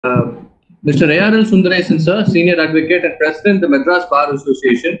Mr. A.R.L. Sundaresan, sir, Senior Advocate and President of the Madras Bar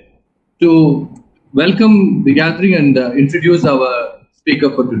Association, to welcome the gathering and introduce our speaker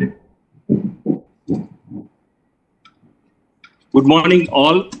for today. Good morning,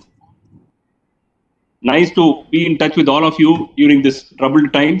 all. Nice to be in touch with all of you during this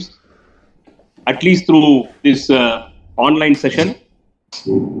troubled times, at least through this online session.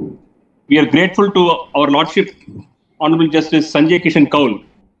 We are grateful to our Lordship, Hon'ble Justice Sanjay Kishan Kaul,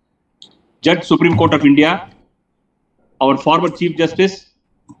 Judge Supreme Court of India, our former Chief Justice,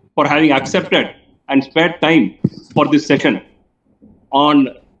 for having accepted and spared time for this session on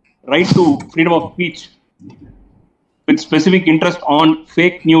right to freedom of speech with specific interest on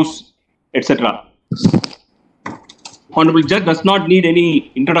fake news, etc. Honorable Judge does not need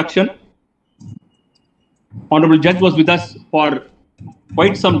any introduction. Honorable Judge was with us for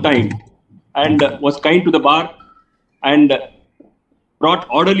quite some time and was kind to the bar and brought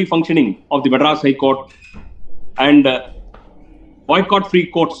orderly functioning of the Madras High Court, and boycott-free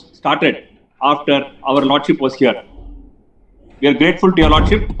courts started after our Lordship was here. We are grateful to your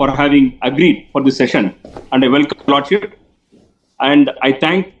Lordship for having agreed for this session, and I welcome your Lordship. And I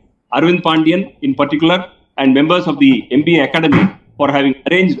thank Arvind Pandian in particular and members of the MBA Academy for having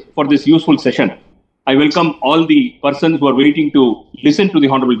arranged for this useful session. I welcome all the persons who are waiting to listen to the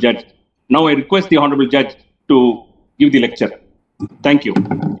Honorable Judge. Now I request the Honorable Judge to give the lecture. Thank you.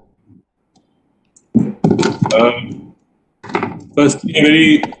 Firstly, a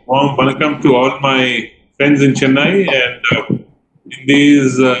very warm welcome to all my friends in Chennai, and in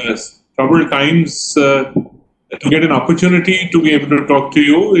these troubled times, to get an opportunity to be able to talk to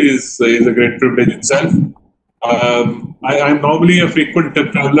you is a great privilege itself. I'm normally a frequent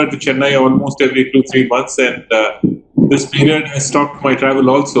traveler to Chennai almost every 2-3 months, and this period has stopped my travel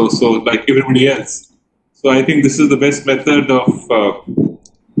also, so like everybody else. So I think this is the best method of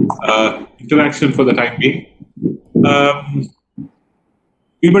interaction for the time being.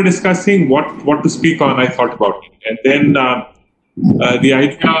 We were discussing what to speak on. I thought about it, and then the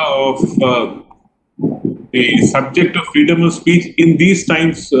idea of the subject of freedom of speech in these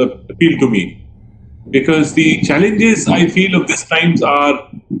times appealed to me, because the challenges I feel of these times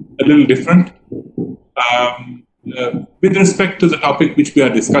are a little different with respect to the topic which we are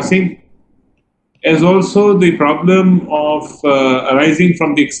discussing, as also the problem of arising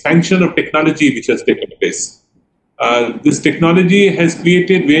from the expansion of technology which has taken place. This technology has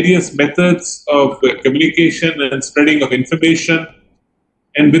created various methods of communication and spreading of information,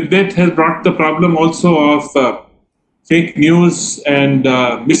 and with that has brought the problem also of fake news and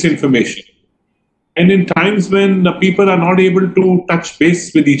misinformation. And in times when people are not able to touch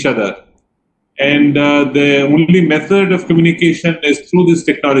base with each other, and the only method of communication is through these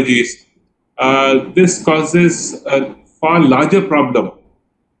technologies, this causes a far larger problem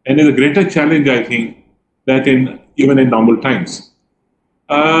and is a greater challenge, I think, than even in normal times.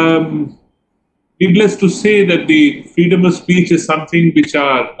 Needless to say that the freedom of speech is something which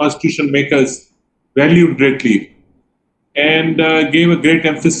our constitution makers valued greatly, and gave a great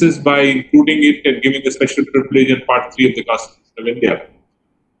emphasis by including it and giving a special privilege in Part 3 of the Constitution of India.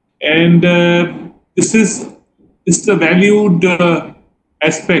 And this is the valued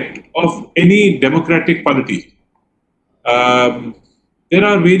aspect of any democratic polity. There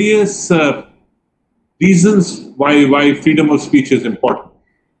are various reasons why freedom of speech is important.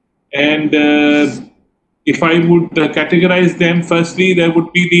 And if I would categorize them, firstly, there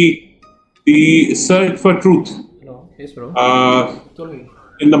would be the search for truth. Yes, bro.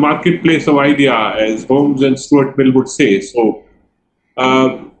 In the marketplace of idea, as Holmes and Stuart Mill would say. So,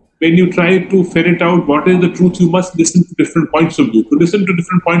 when you try to ferret out what is the truth, you must listen to different points of view. To listen to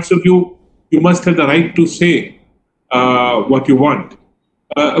different points of view, you must have the right to say what you want.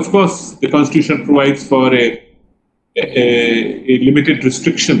 Of course, the Constitution provides for a limited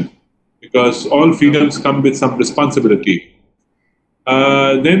restriction, because all freedoms come with some responsibility.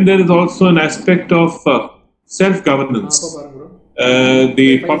 Then there is also an aspect of self-governance.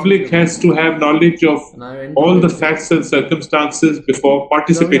 The public has to have knowledge of all the facts and circumstances before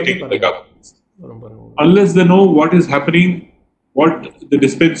participating in the governance. Unless they know what is happening, what the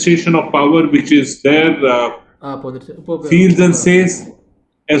dispensation of power which is there feels and says,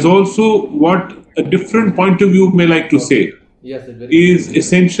 as also what a different point of view may like to say, is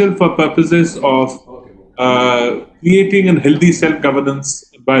essential for purposes of creating a healthy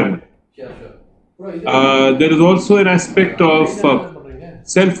self-governance environment. There is also an aspect of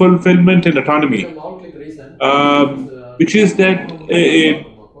self-fulfillment and autonomy, which is that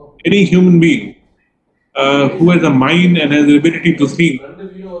any human being who has a mind and has the ability to think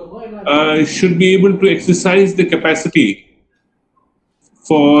should be able to exercise the capacity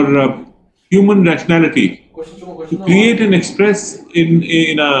for human rationality to create and express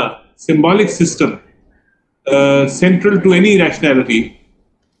in a symbolic system central to any rationality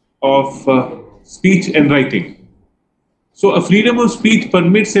of speech and writing. So a freedom of speech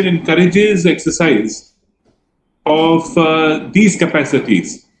permits and encourages exercise of these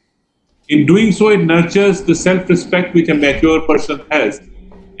capacities. In doing so, it nurtures the self-respect which a mature person has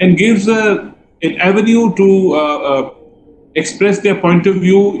and gives an avenue to express their point of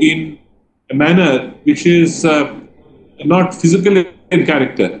view in a manner which is not physical in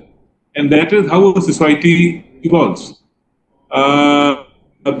character. And that is how a society evolves.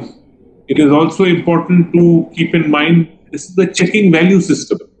 It is also important to keep in mind this is the checking value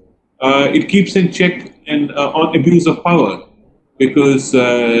system. It keeps in check and on abuse of power, because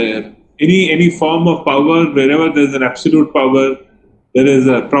any form of power, wherever there is an absolute power, there is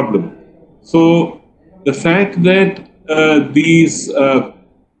a problem. So the fact that these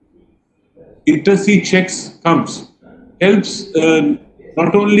inter-se checks helps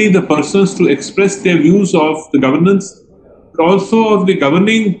not only the persons to express their views of the governance, but also of the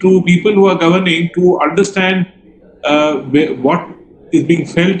governing to people who are governing to understand what is being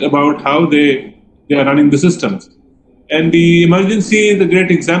felt about how they are running the systems. And the emergency is a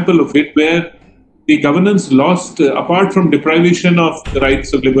great example of it, where the governance lost, apart from deprivation of the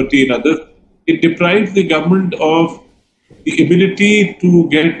rights of liberty and others, it deprived the government of the ability to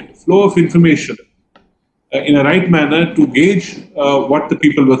get flow of information in a right manner to gauge what the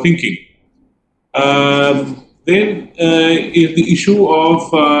people were thinking. Then is the issue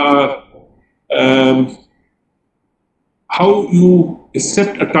of how you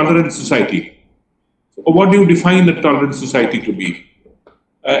accept a tolerant society. What do you define a tolerant society to be?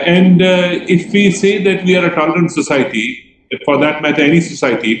 And if we say that we are a tolerant society, for that matter any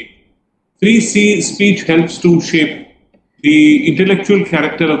society, free speech helps to shape the intellectual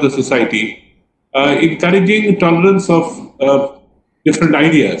character of the society, encouraging tolerance of different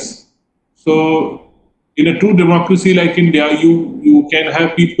ideas. So in a true democracy like India, you can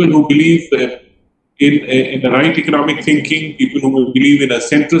have people who believe in the right economic thinking, people who believe in a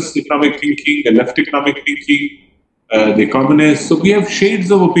centrist economic thinking, a left economic thinking, the communists. So we have shades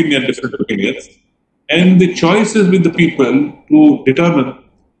of opinion, different opinions. And the choice is with the people to determine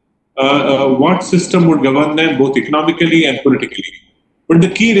what system would govern them, both economically and politically. But the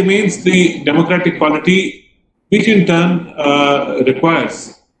key remains the democratic quality, which in turn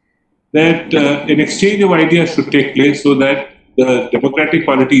requires that an exchange of ideas should take place so that the democratic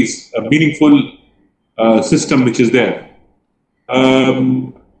quality is a meaningful system which is there.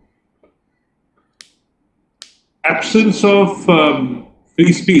 Absence of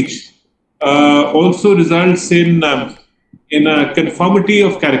free speech also results in a conformity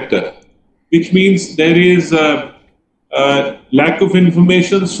of character, which means there is a lack of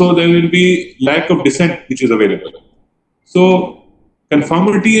information, so there will be lack of dissent which is available. So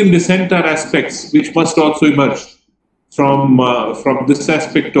conformity and dissent are aspects which must also emerge from this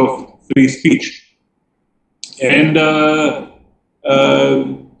aspect of free speech. And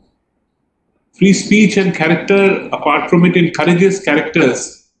free speech and character, apart from it, encourages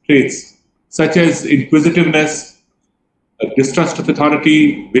traits such as inquisitiveness, distrust of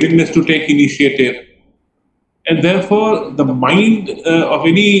authority, willingness to take initiative. And therefore, the mind of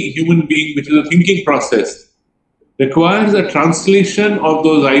any human being, which is a thinking process, requires a translation of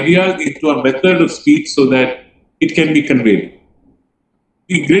those ideas into a method of speech so that it can be conveyed.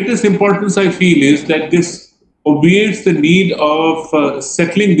 The greatest importance, I feel, is that this obviates the need of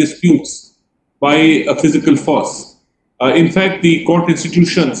settling disputes by a physical force. In fact, the court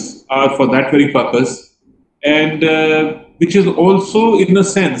institutions are for that very purpose, and which is also, in a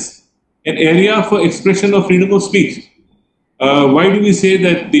sense, an area for expression of freedom of speech. Why do we say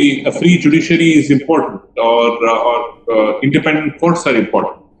that a free judiciary is important, or independent courts are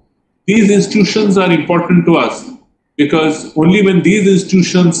important? These institutions are important to us because only when these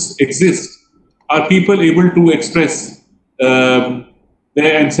institutions exist are people able to express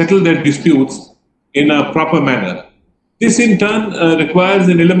and settle their disputes in a proper manner. This in turn requires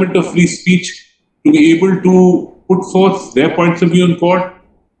an element of free speech to be able to put forth their points of view in court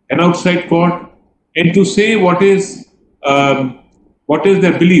and outside court, and to say what is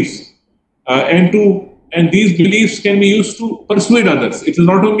their beliefs, and these beliefs can be used to persuade others. It is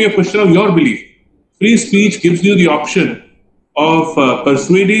not only a question of your belief. Free speech gives you the option of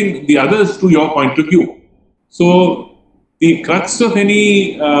persuading the others to your point of view. So the crux of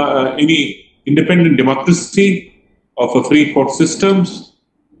any independent democracy, of a free court systems,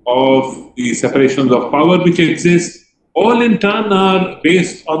 of the separations of power which exist, all in turn are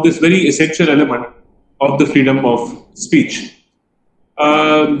based on this very essential element of the freedom of speech.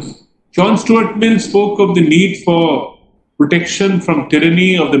 John Stuart Mill spoke of the need for protection from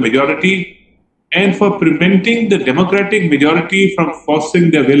tyranny of the majority and for preventing the democratic majority from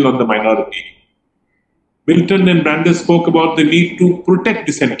forcing their will on the minority. Milton and Brandes spoke about the need to protect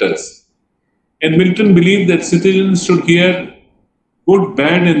dissenters. And Milton believed that citizens should hear good,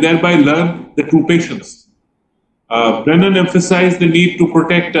 bad, and thereby learn the true patience. Brennan emphasized the need to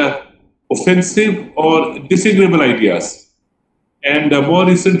protect offensive or disagreeable ideas. And more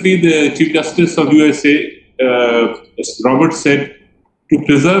recently, the Chief Justice of USA, Roberts, said, to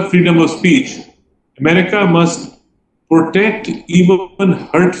preserve freedom of speech, America must protect even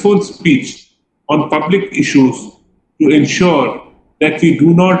hurtful speech on public issues to ensure that we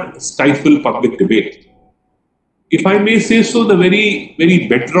do not stifle public debate. If I may say so, the very, very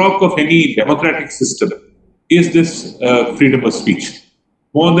bedrock of any democratic system is this freedom of speech,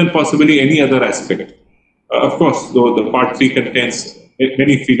 more than possibly any other aspect. Of course, though the Part 3 contains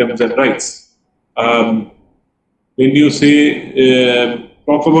many freedoms and rights. When you say,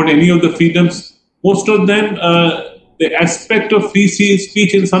 talk about any of the freedoms, most of them, the aspect of free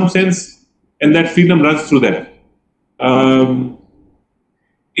speech in some sense, and that freedom runs through them.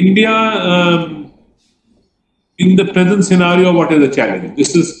 India, in the present scenario, what is the challenge?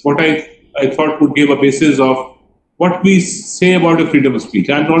 This is what I thought would give a basis of what we say about the freedom of speech.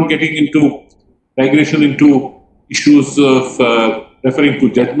 I'm not getting into digression into issues of referring to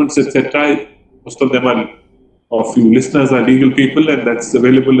judgments, etc. Most of them are, or few listeners are legal people, and that's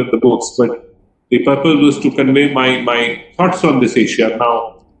available in the books. But the purpose was to convey my thoughts on this issue.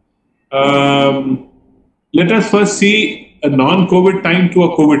 Now, let us first see a non-COVID time to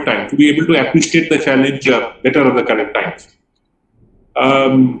a COVID time to be able to appreciate the challenge better of the current times.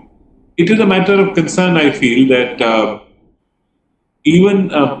 It is a matter of concern, I feel, that even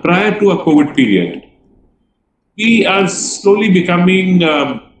prior to a COVID period, we are slowly becoming,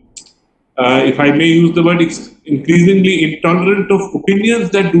 if I may use the word, increasingly intolerant of opinions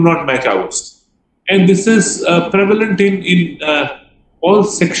that do not match ours. And this is prevalent in all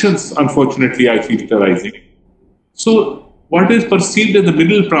sections, unfortunately, I feel it arising. So, what is perceived as the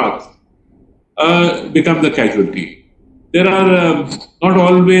middle path becomes the casualty. There are not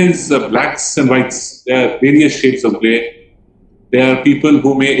always blacks and whites. There are various shades of grey. There are people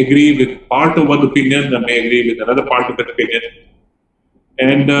who may agree with part of one opinion and may agree with another part of that opinion.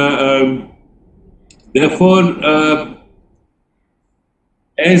 And therefore,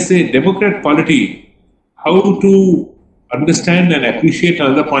 as a democrat polity, how to understand and appreciate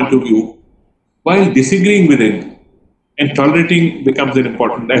another point of view while disagreeing with it and tolerating becomes an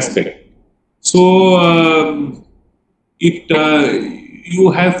important aspect. So,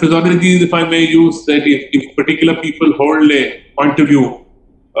 you have phraseologies, if I may use, that if particular people hold a point of view,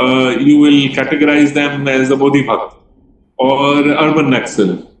 you will categorize them as a Modi Bhakt or urban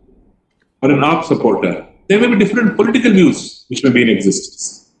Naxal or an AAP supporter. There may be different political views which may be in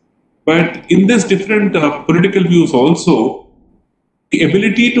existence. But in this different political views also, the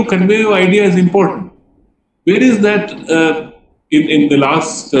ability to convey your idea is important. Where is that in the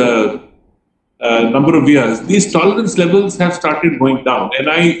last number of years? These tolerance levels have started going down. And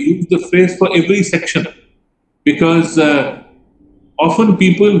I use the phrase for every section because often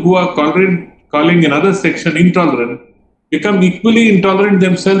people who are calling another section intolerant become equally intolerant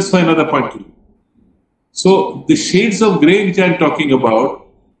themselves for another point of view. So the shades of grey which I am talking about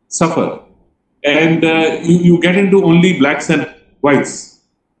suffer. And you get into only blacks and whites.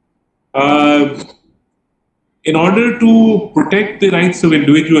 In order to protect the rights of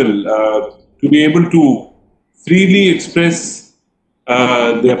individual to be able to freely express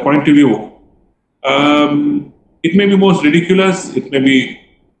their point of view, it may be most ridiculous, it may be,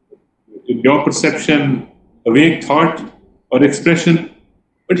 in your perception, a vague thought or expression,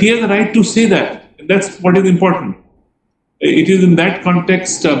 but he has the right to say that, and that's what is important. It is in that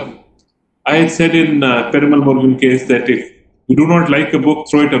context, I had said in Perumal Murugan case that if you do not like a book,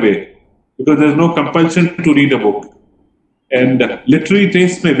 throw it away, because there is no compulsion to read a book. And literary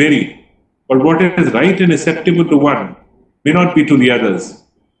tastes may vary, but what is right and acceptable to one may not be to the others.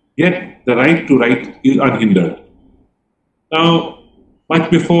 Yet the right to write is unhindered. Now, much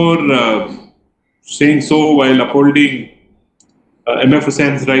before saying so, while upholding M.F.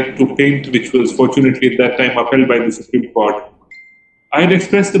 Hussein's right to paint, which was fortunately at that time upheld by the Supreme Court, I had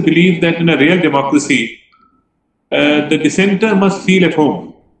expressed the belief that in a real democracy, the dissenter must feel at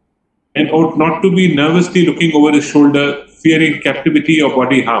home and ought not to be nervously looking over his shoulder, fearing captivity or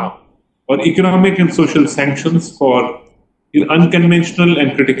body harm, or economic and social sanctions for his unconventional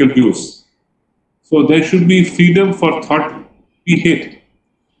and critical views. So there should be freedom for thought, be it.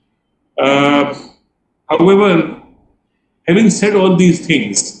 However, Having said all these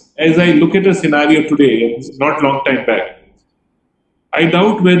things, as I look at a scenario today, not long time back, I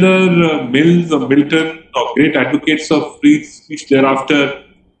doubt whether Mills or Milton or great advocates of free speech thereafter,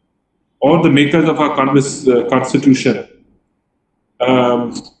 or the makers of our constitution,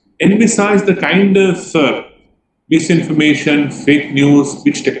 envisage the kind of misinformation, fake news,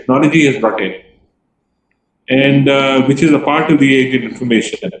 which technology has brought in, and which is a part of the age in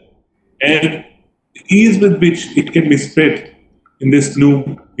information, and the ease with which it can be spread in this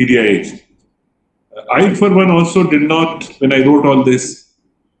new media age. I, for one, also did not, when I wrote all this,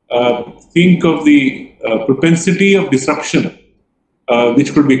 think of the propensity of disruption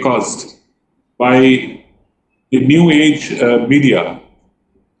which could be caused by the new age media.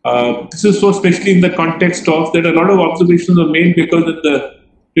 This is so especially in the context of that a lot of observations are made because in the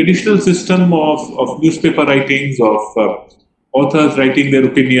traditional system of newspaper writings, of authors writing their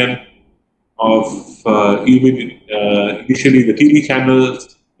opinion, of even initially the TV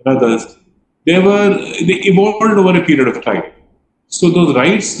channels and others, they evolved over a period of time. So those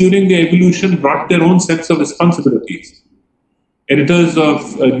rights during the evolution brought their own sense of responsibilities. Editors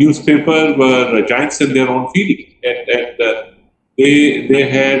of a newspaper were giants in their own field, and they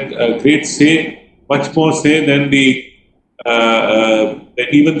had a great say, much more say than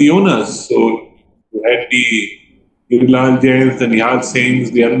even the owners. So you had the Girilal Jains, the Nihal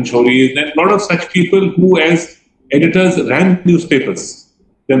Singhs, the Arun Shoris, and a lot of such people who, as editors, ran newspapers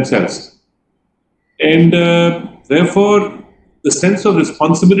themselves. And therefore, the sense of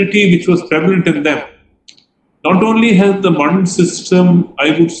responsibility which was prevalent in them not only has the modern system,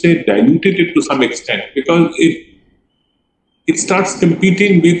 I would say, diluted it to some extent, because it starts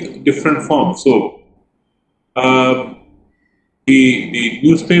competing with different forms. So, the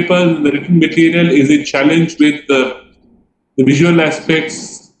newspaper, the written material is in challenge with the visual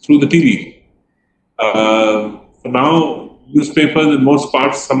aspects through the TV. For now, newspapers in most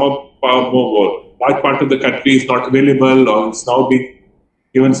parts, large part of the country is not available, or it's now being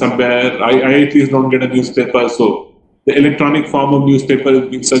given somewhere. I at least don't get a newspaper, so the electronic form of newspaper is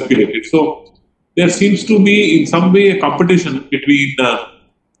being circulated. So there seems to be in some way a competition between the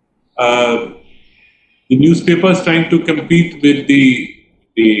newspapers trying to compete with the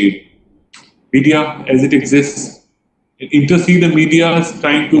media as it exists. Inter-see the media is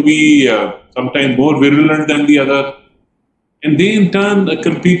trying to be sometimes more virulent than the other. And they in turn are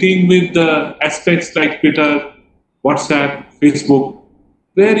competing with aspects like Twitter, WhatsApp, Facebook,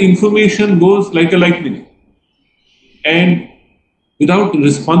 where information goes like a lightning, and without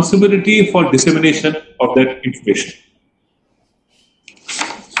responsibility for dissemination of that information.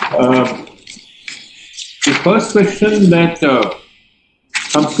 The first question that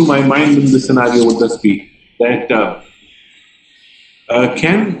comes to my mind in this scenario would just be that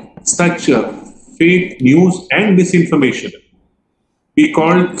can such fake news and misinformation be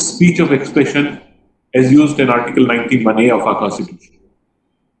called speech of expression as used in Article 19(1)(a) of our Constitution?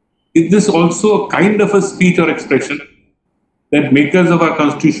 Is this also a kind of a speech or expression that makers of our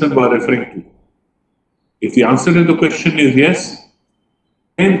Constitution were referring to? If the answer to the question is yes,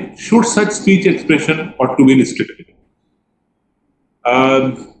 then should such speech expression ought to be restricted?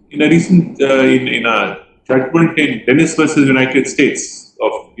 In a recent in a judgment in Dennis versus United States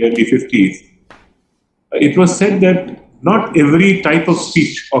of the early 50s, it was said that not every type of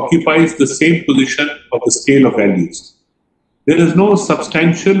speech occupies the same position of the scale of values. There is no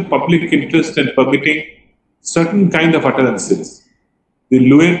substantial public interest in permitting certain kind of utterances: the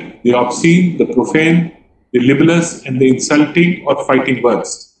lewd, the obscene, the profane, the libelous, and the insulting or fighting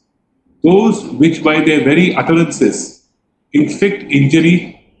words. Those which by their very utterances inflict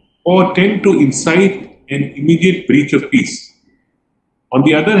injury or tend to incite an immediate breach of peace. On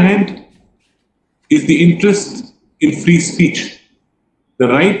the other hand, is the interest in free speech, the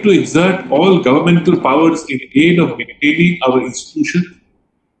right to exert all governmental powers in aid of maintaining our institutions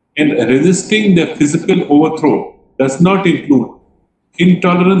and resisting their physical overthrow does not include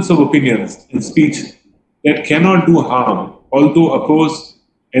intolerance of opinions and speech that cannot do harm, although opposed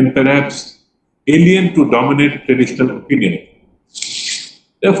and perhaps alien to dominant traditional opinion.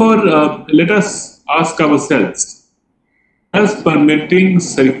 Therefore, let us ask ourselves, does permitting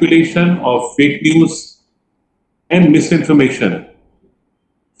circulation of fake news and misinformation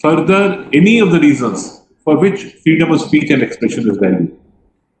further any of the reasons for which freedom of speech and expression is valued?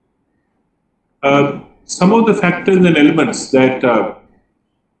 Some of the factors and elements that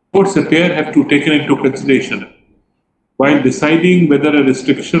courts appear have to take into consideration while deciding whether a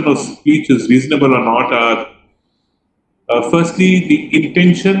restriction of speech is reasonable or not are firstly the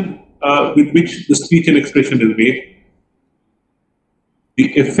intention with which the speech and expression is made,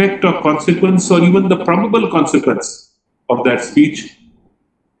 the effect or consequence or even the probable consequence of that speech.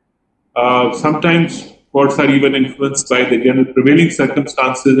 Sometimes quotes are even influenced by the general prevailing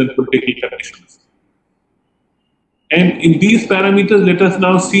circumstances and political conditions. And in these parameters, let us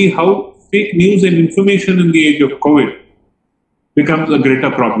now see how fake news and information in the age of COVID becomes a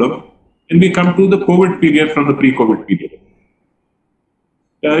greater problem. And we come to the COVID period from the pre-COVID period.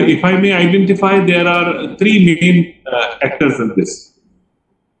 If I may identify, there are three main actors in this.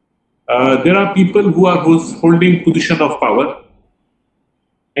 There are people who are holding position of power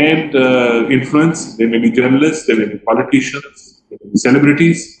and influence. They may be journalists, they may be politicians, they may be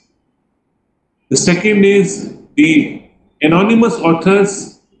celebrities. The second is the anonymous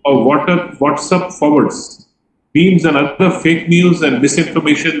authors of WhatsApp forwards, memes and other fake news and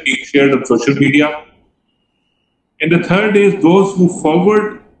misinformation being shared on social media. And the third is those who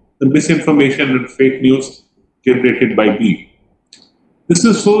forward the misinformation and fake news generated by me. This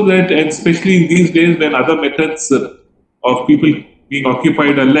is so that, and especially in these days when other methods of people being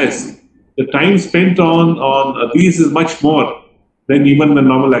occupied are less, the time spent on these is much more than even when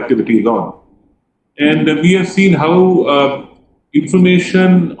normal activity is on. And we have seen how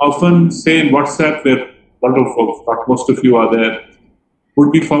information often, say in WhatsApp, where not most of you are there,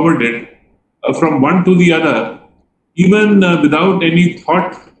 would be forwarded from one to the other, even without any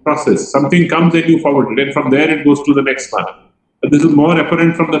thought process. Something comes and you forward it, and from there it goes to the next one. But this is more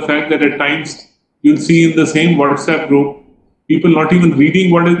apparent from the fact that at times you'll see in the same WhatsApp group, people not even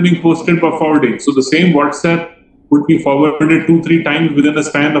reading what is being posted but forwarding. So the same WhatsApp would be forwarded 2-3 times within a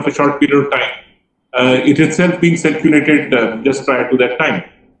span of a short period of time. It itself being circulated just prior to that time.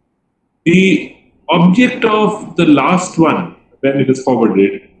 The object of the last one, when it is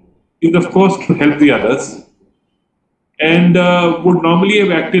forwarded, is of course to help the others, and would normally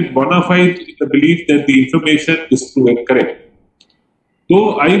have acted bona fide in the belief that the information is true and correct.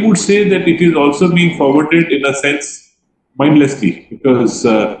 Though I would say that it is also being forwarded in a sense mindlessly, because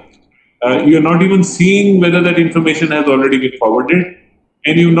you are not even seeing whether that information has already been forwarded,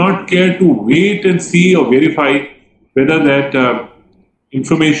 and you not care to wait and see or verify whether that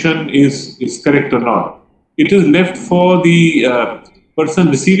information is correct or not. It is left for the person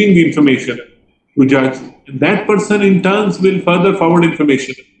receiving the information to judge, and that person in turn will further forward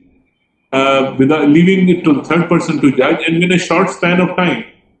information without leaving it to the third person to judge, and in a short span of time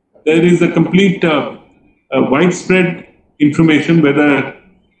there is a complete widespread information, whether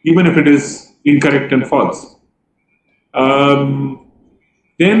even if it is incorrect and false.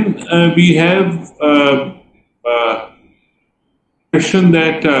 Then we have question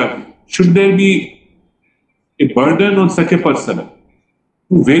that should there be a burden on such a person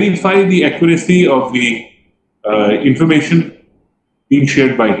to verify the accuracy of the information being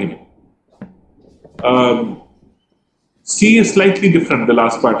shared by him. C is slightly different, the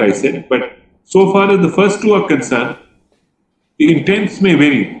last part I said, but so far as the first two are concerned, the intents may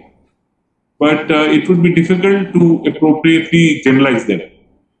vary, but it would be difficult to appropriately generalize them.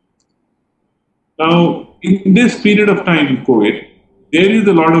 Now, in this period of time in COVID, there is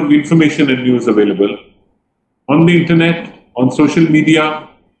a lot of information and news available on the internet, on social media,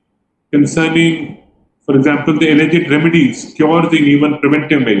 concerning, for example, the alleged remedies, cures, and even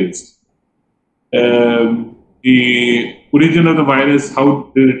preventive measures. The origin of the virus,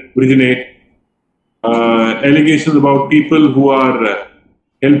 how did it originate, allegations about people who are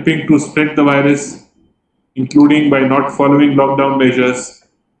helping to spread the virus, including by not following lockdown measures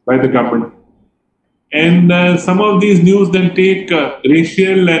by the government. And some of these news then take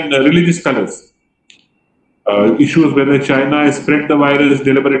racial and religious colors. Issues whether China has spread the virus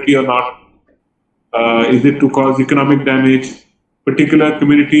deliberately or not. Is it to cause economic damage? Particular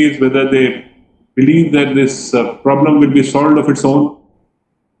communities, whether they believe that this problem will be solved of its own,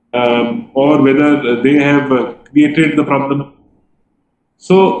 or whether they have created the problem.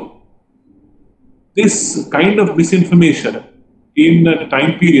 So, this kind of misinformation in a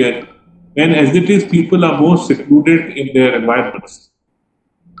time period when, as it is, people are more secluded in their environments,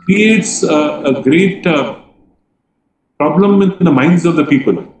 creates a great problem in the minds of the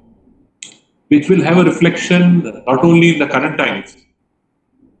people, which will have a reflection not only in the current times,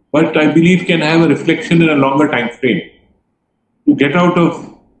 but I believe can have a reflection in a longer time frame. To get out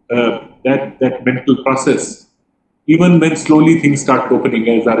of that mental process, even when slowly things start opening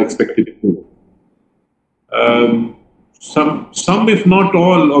as are expected to. Some, if not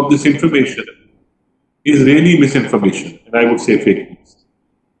all, of this information is really misinformation, and I would say fake news.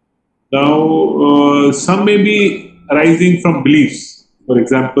 Now, some may be arising from beliefs. For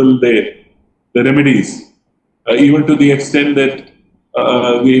example, the remedies, even to the extent that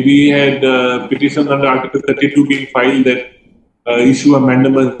we had petitions under Article 32 being filed that issue a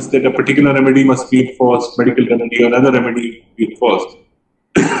mandamus that a particular remedy must be enforced, medical remedy, or another remedy be enforced.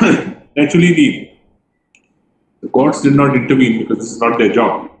 Naturally, the courts did not intervene because this is not their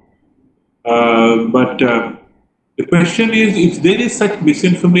job. But the question is, if there is such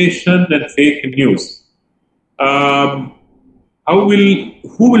misinformation and fake news, who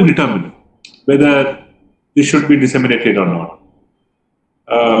will determine whether this should be disseminated or not?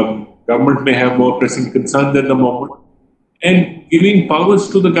 Government may have more pressing concerns at the moment, and giving powers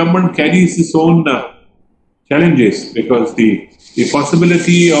to the government carries its own challenges, because the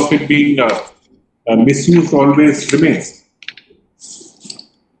possibility of it being misused always remains.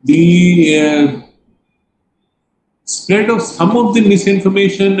 The spread of some of the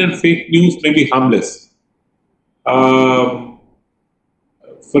misinformation and fake news may be harmless.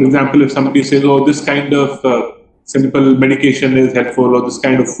 For example, if somebody says, oh, this kind of simple medication is helpful, or this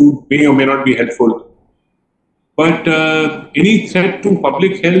kind of food may or may not be helpful. But any threat to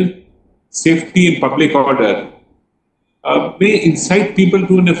public health, safety, and public order may incite people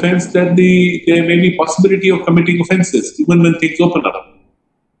to an offense that there may be possibility of committing offenses, even when things open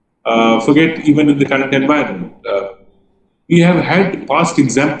up. Forget even in the current environment. We have had past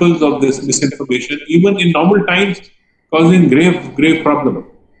examples of this misinformation, even in normal times, causing grave problem.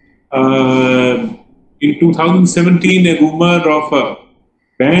 In 2017, a rumor of a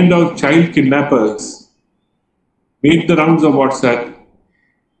band of child kidnappers made the rounds of WhatsApp,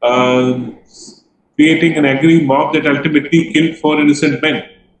 creating an angry mob that ultimately killed 4 innocent men,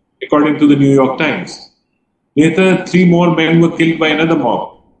 according to the New York Times. Later, 3 more men were killed by another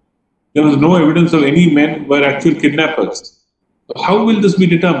mob. There was no evidence of any men were actual kidnappers. So how will this be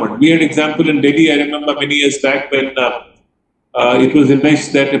determined? We had example in Delhi, I remember many years back, when it was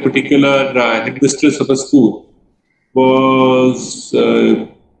alleged that a particular headmistress of a school was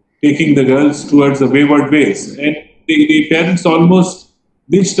taking the girls towards the wayward ways, and the parents almost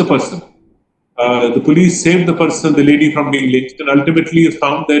lynched the person. The police saved the person, the lady, from being lynched, and ultimately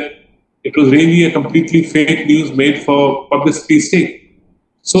found that it was really a completely fake news made for publicity's sake.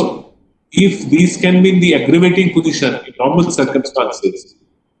 So, if these can be in the aggravating position in normal circumstances,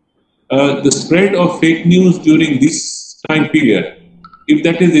 the spread of fake news during this time period, if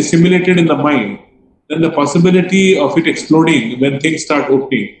that is assimilated in the mind, then the possibility of it exploding when things start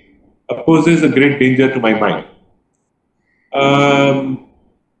opening poses a great danger to my mind.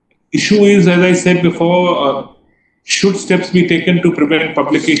 Issue is, as I said before, should steps be taken to prevent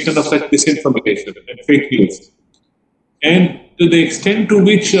publication of such misinformation and fake news? And to the extent to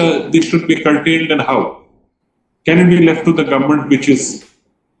which this should be curtailed, and how? Can it be left to the government, which is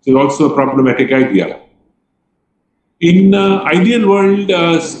also a problematic idea? In ideal world,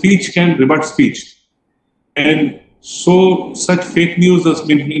 speech can rebut speech, and so such fake news as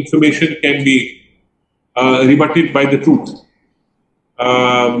information can be rebutted by the truth.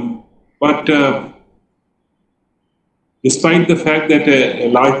 But despite the fact that a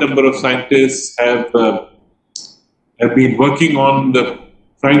large number of scientists have been working on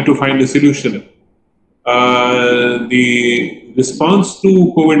trying to find a solution, the response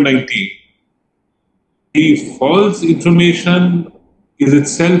to COVID-19, the false information is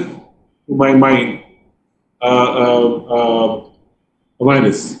itself, to my mind, a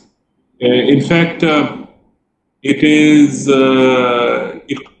virus. In fact, it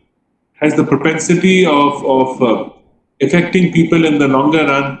has the propensity of affecting people in the longer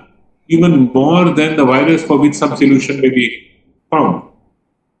run even more than the virus for which some solution may be found.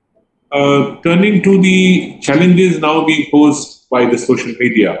 Turning to the challenges now being posed by the social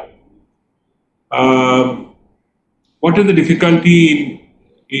media, what is the difficulty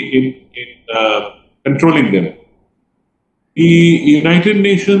in controlling them? The United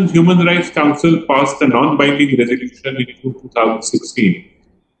Nations Human Rights Council passed a non-binding resolution in June 2016,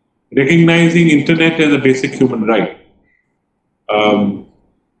 recognizing internet as a basic human right.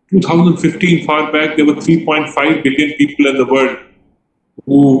 2015, far back, there were 3.5 billion people in the world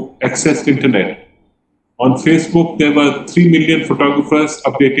who accessed internet. On Facebook, there were 3 million photographers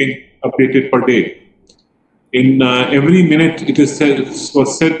updated per day. In every minute, it was said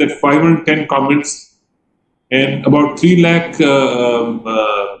that 510 comments and about 3 lakh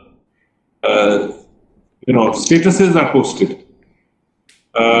statuses are posted.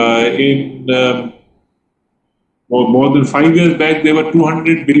 More than 5 years back, there were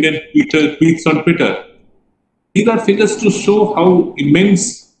 200 billion tweets on Twitter. These are figures to show how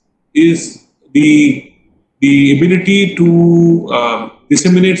immense is the ability to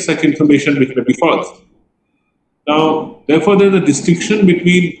disseminate such information which may be false. Now, therefore, there is a distinction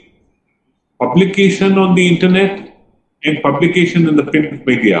between publication on the internet and publication in the print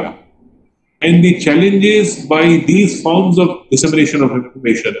media. And the challenges by these forms of dissemination of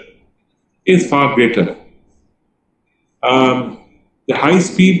information is far greater. The high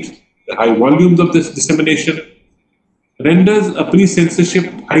speed, the high volumes of this dissemination renders a pre-censorship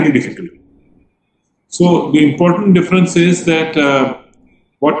highly difficult. So the important difference is that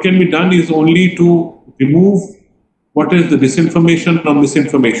what can be done is only to remove what is the disinformation or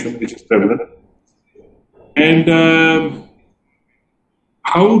misinformation which is prevalent, and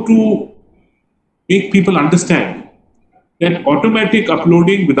how to make people understand that automatic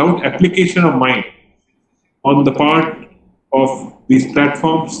uploading without application of mind on the part of these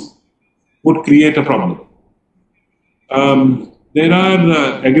platforms would create a problem. There are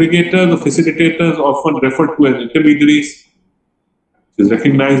aggregators or facilitators often referred to as intermediaries, which is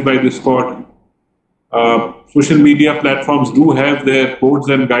recognized by this court. Social media platforms do have their codes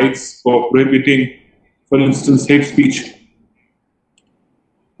and guides for prohibiting, for instance, hate speech.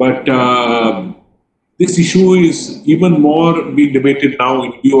 But this issue is even more being debated now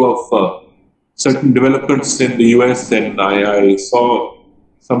in view of certain developments in the US, and I saw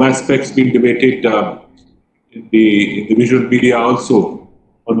some aspects being debated in the visual media also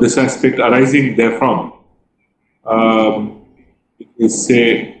on this aspect arising therefrom.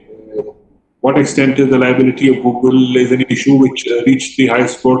 What extent is the liability of Google is an issue which reached the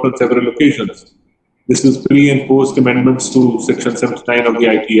highest court on several occasions. This is pre and post amendments to Section 79 of the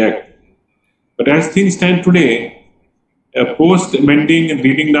IT Act. But as things stand today, post amending and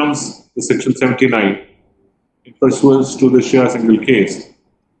reading down the Section 79 in pursuance to the Shia single case,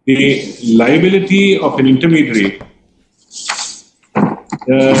 the liability of an intermediary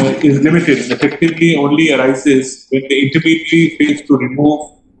is limited and effectively only arises when the intermediary fails to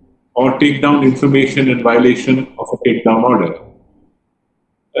remove or take down information in violation of a takedown order.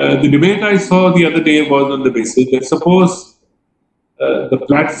 The debate I saw the other day was on the basis that suppose the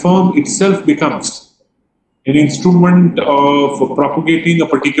platform itself becomes an instrument of propagating a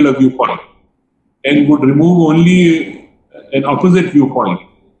particular viewpoint and would remove only an opposite viewpoint,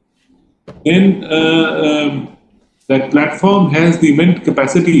 then that platform has the immense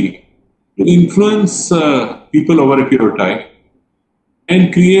capacity to influence people over a period of time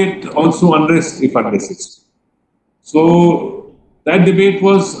and create also unrest if unnecessary. So that debate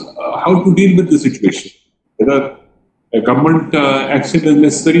was how to deal with the situation. Whether a government action is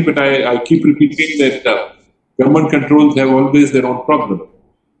necessary, but I keep repeating that government controls have always their own problem.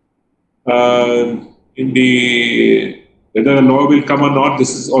 Whether a law will come or not,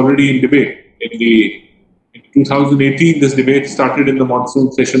 this is already in debate. In 2018, this debate started in the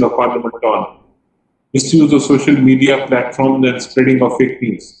monsoon session of Parliament on misuse of social media platforms and spreading of fake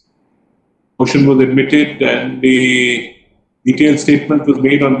news. Motion was admitted and the detailed statement was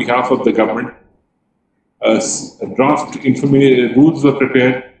made on behalf of the government. Draft rules were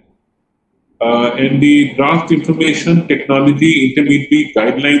prepared, and the draft information technology intermediary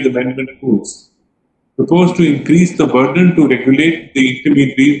guidelines amendment rules proposed to increase the burden to regulate the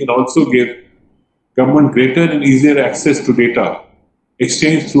intermediaries and also give government greater and easier access to data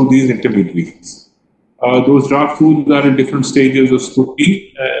exchanged through these intermediaries. Those draft rules are in different stages of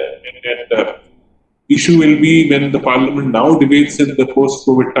scrutiny, and the issue will be when the Parliament now debates in the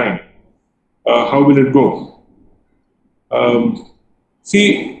post-COVID time. How will it go?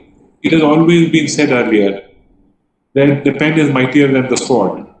 See, it has always been said earlier that the pen is mightier than the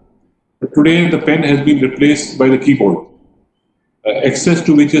sword. But today, the pen has been replaced by the keyboard, access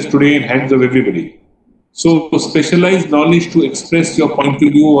to which is today in hands of everybody. So, specialized knowledge to express your point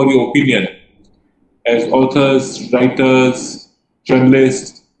of view or your opinion as authors, writers,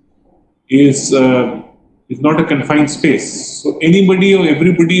 journalists is not a confined space. So, anybody or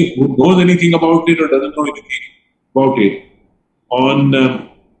everybody who knows anything about it or doesn't know anything about it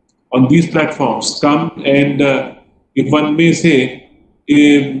on these platforms come and, if one may say,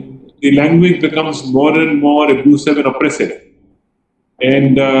 the language becomes more and more abusive and oppressive.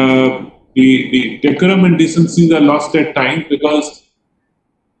 And the decorum and decencies are lost at times because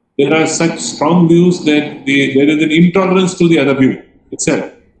there are such strong views that there is an intolerance to the other view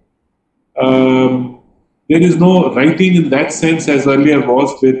itself. There is no writing in that sense as earlier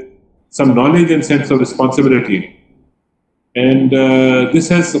was, with some knowledge and sense of responsibility. And this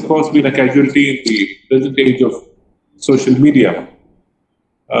has, of course, been a casualty in the present age of social media.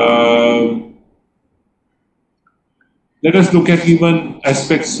 Let us look at even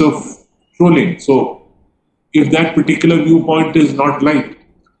aspects of trolling. So, if that particular viewpoint is not liked,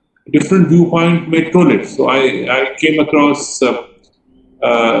 a different viewpoint may troll it. So, I came across a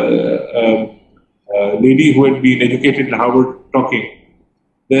lady who had been educated in Harvard talking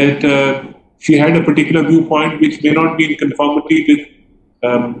that she had a particular viewpoint which may not be in conformity with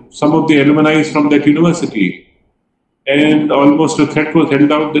some of the alumni from that university. And almost a threat was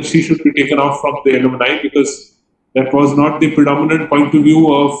held out that she should be taken off from the alumni because that was not the predominant point of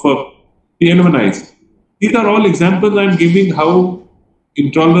view of the alumni. These are all examples I'm giving how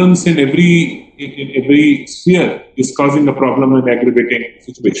intolerance in every sphere is causing a problem and aggravating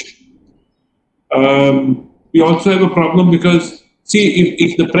situation. We also have a problem because, see,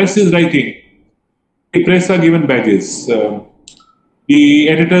 if the press is writing, the press are given badges. The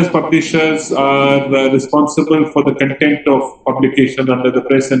editors, publishers are responsible for the content of publication under the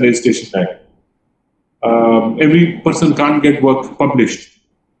Press and Registration Act. Every person can't get work published.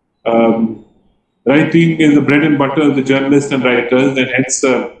 Writing is the bread and butter of the journalists and writers, and hence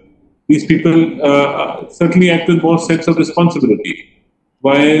these people certainly act with more sense of responsibility.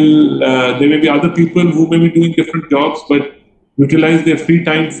 While there may be other people who may be doing different jobs, but utilize their free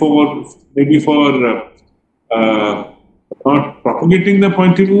time for not propagating the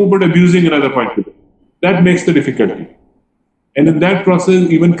point of view, but abusing another point of view. That makes the difficulty. And in that process,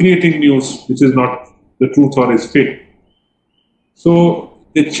 even creating news which is not the truth or is fake. So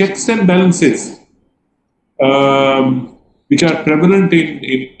the checks and balances which are prevalent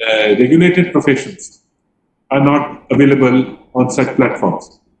in regulated professions are not available on such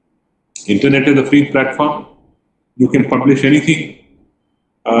platforms. Internet is a free platform. You can publish anything.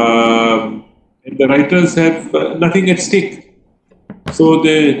 And the writers have nothing at stake. So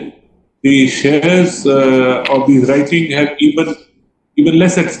the shares of these writing have even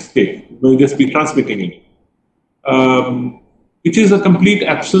less at stake. We'll just be transmitting it, which is a complete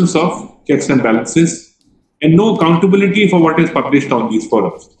absence of checks and balances and no accountability for what is published on these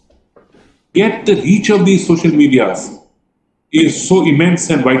forums. Yet the reach of these social medias is so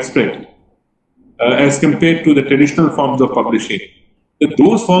immense and widespread as compared to the traditional forms of publishing.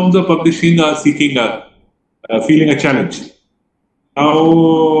 Those forms of publishing are feeling a challenge.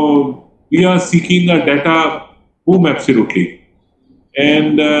 Now, we are seeking a data boom absolutely.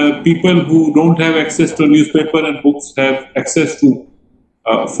 And people who don't have access to newspaper and books have access to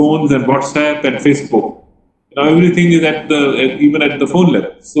phones and WhatsApp and Facebook. Now, everything is even at the phone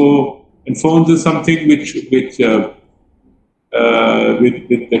level. So, and phones is something which with the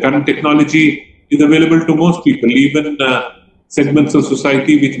current technology is available to most people, even segments of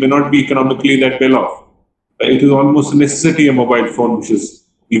society which may not be economically that well off. It is almost a necessity, a mobile phone which is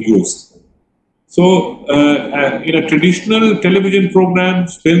being used. So, in a traditional television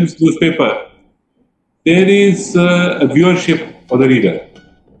programs, films, newspaper, there is a viewership of the reader.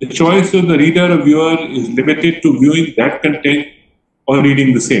 The choice of the reader or viewer is limited to viewing that content or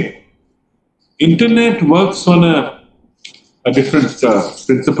reading the same. Internet works on a different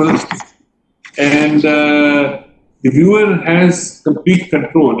principle, and the viewer has complete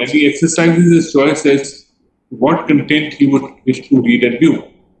control, and he exercises his choice as what content he would wish to read and view.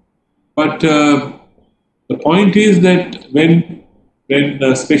 But the point is that when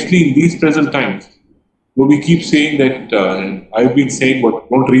especially in these present times, where we keep saying that, I've been saying,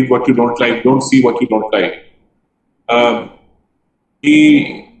 don't read what you don't like, don't see what you don't like.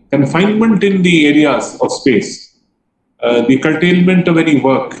 The confinement in the areas of space, the curtailment of any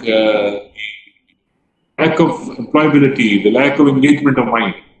work, the lack of employability, the lack of engagement of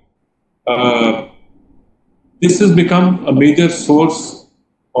mind, this has become a major source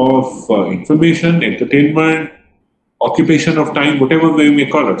of information, entertainment, occupation of time, whatever way you may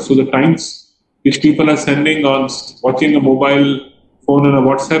call it. So the times which people are spending on watching a mobile phone and a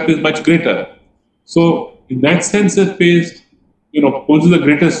WhatsApp is much greater. So in that sense, it poses the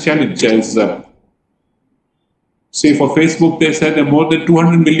greatest challenge. As say for Facebook, they said there are more than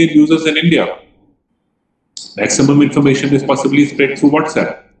 200 million users in India. Maximum information is possibly spread through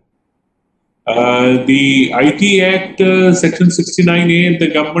WhatsApp. The IT Act, Section 69A, the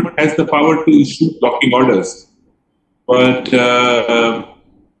government has the power to issue blocking orders. But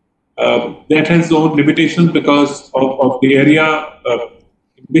that has its own limitations because of the area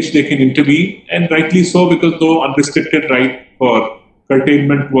in which they can intervene, and rightly so, because no unrestricted right for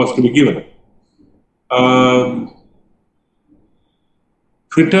curtailment was to be given.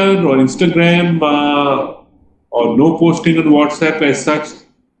 Twitter or Instagram or no posting on WhatsApp as such,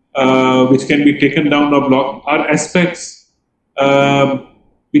 which can be taken down or blocked, are aspects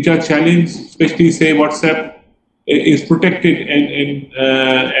which are challenged, especially say WhatsApp is protected and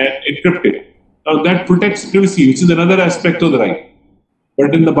encrypted. Now that protects privacy, which is another aspect of the right.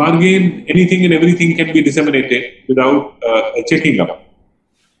 But in the bargain, anything and everything can be disseminated without checking up.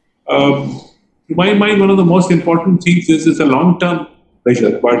 To my mind, one of the most important things is it's a long-term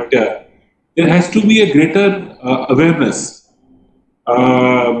measure, but there has to be a greater awareness.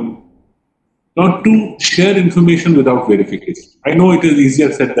 not to share information without verification. I know it is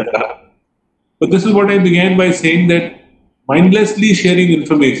easier said than done. But this is what I began by saying, that mindlessly sharing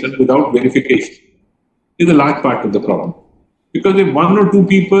information without verification is a large part of the problem. Because if one or two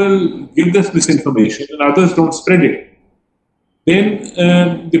people give this misinformation and others don't spread it, then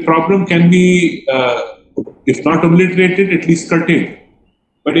the problem can be, if not obliterated, at least curtailed.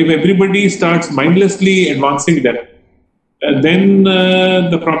 But if everybody starts mindlessly advancing them, then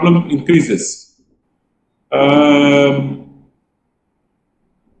the problem increases.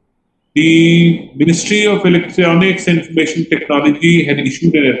 The Ministry of Electronics and Information Technology had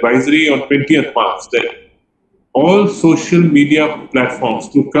issued an advisory on 20th March that all social media platforms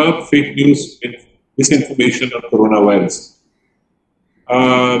to curb fake news and misinformation on coronavirus.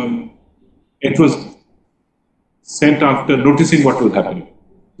 It was sent after noticing what was happening.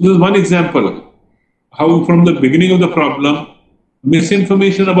 This is one example how from the beginning of the problem,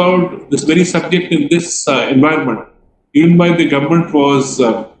 misinformation about this very subject in this environment, even by the government, was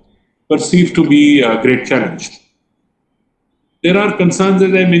perceived to be a great challenge. There are concerns,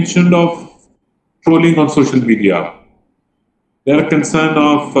 as I mentioned, of trolling on social media. There are concerns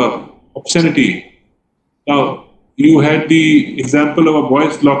of obscenity. Now, you had the example of a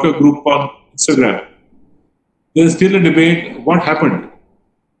boys' locker group on Instagram. There is still a debate what happened.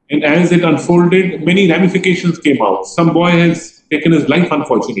 And as it unfolded, many ramifications came out. Some boy has taken his life,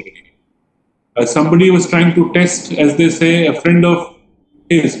 unfortunately. Somebody was trying to test, as they say, a friend of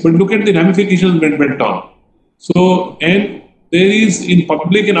his. But look at the ramifications that went on. So, and there is in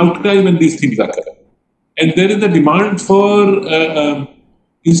public an outcry when these things occur. And there is a demand for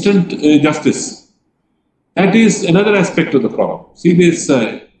instant justice. That is another aspect of the problem. See this,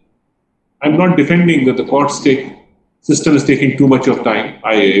 I'm not defending that the court system is taking too much of time.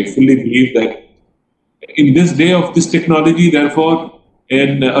 I fully believe that in this day of this technology, therefore,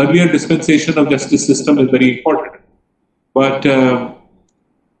 an earlier dispensation of justice system is very important. But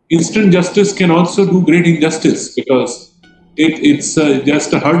instant justice can also do great injustice, because it's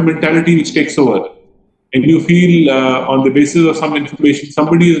just a herd mentality which takes over. And you feel on the basis of some information,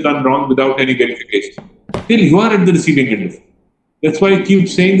 somebody has done wrong without any verification. Still, you are at the receiving end of it. That's why I keep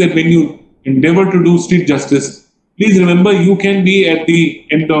saying that when you endeavor to do street justice, please remember you can be at the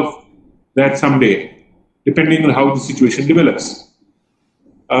end of that someday, depending on how the situation develops.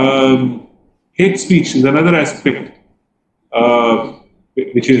 Hate speech is another aspect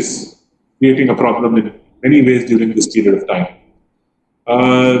which is creating a problem in many ways during this period of time.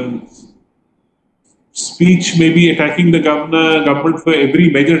 Speech may be attacking the government for every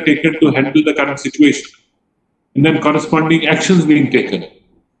measure taken to handle the current situation, and then corresponding actions being taken.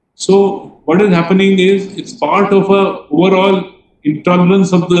 So what is happening is it's part of a overall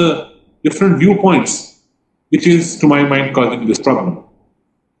intolerance of the different viewpoints, which is, to my mind, causing this problem.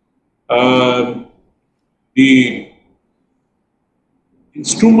 The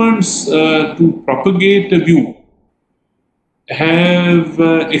instruments to propagate a view have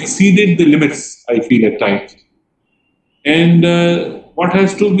exceeded the limits, I feel, at times. And what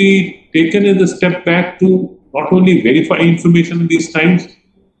has to be taken is a step back to not only verify information in these times,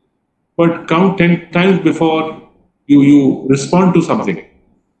 but count 10 times before you respond to something.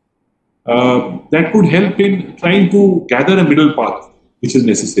 That could help in trying to gather a middle path, which is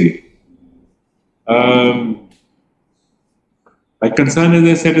necessary. My concern, as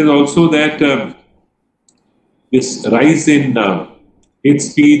I said, is also that this rise in hate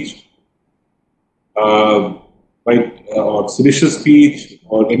speech, or seditious speech,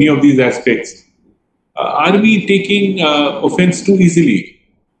 or any of these aspects, are we taking offense too easily?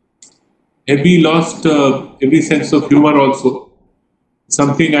 Have we lost every sense of humor also?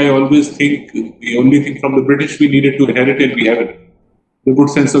 Something I always think, the only thing from the British we needed to inherit, and we haven't. The good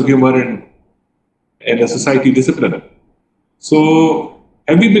sense of humor and a society discipline. So,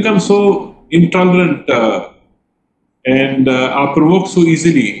 have we become so intolerant and are provoked so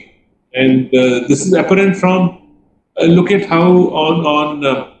easily? And this is apparent from, look at how on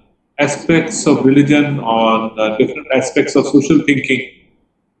aspects of religion, on different aspects of social thinking,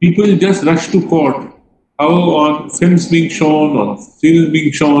 people just rush to court. How on films being shown, on series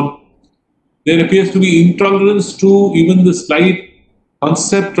being shown, there appears to be intolerance to even the slight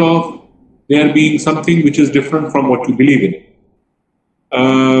concept of there being something which is different from what you believe in.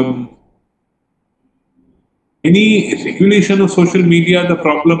 Any regulation of social media, the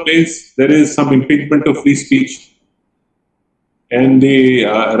problem is there is some impingement of free speech and the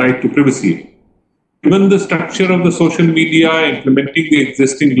right to privacy. Given the structure of the social media implementing the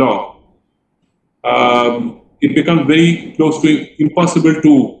existing law, it becomes very close to impossible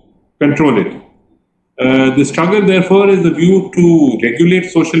to control it. The struggle, therefore, is the view to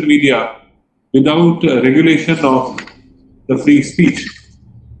regulate social media without regulation of the free speech.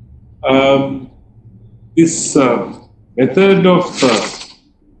 This method of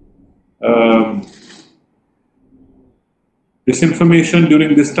disinformation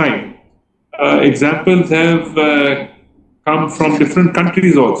during this time, examples have come from different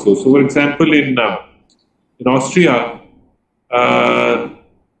countries also. So, for example, in Austria,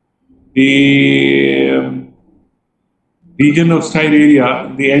 the region of Steyr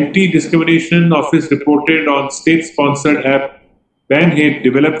area, the Anti-Discrimination Office reported on state-sponsored app Ban Hate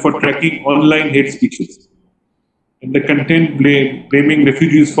developed for tracking online hate speeches and the content blaming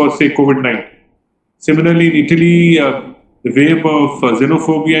refugees for, say, COVID-19. Similarly, in Italy, the wave of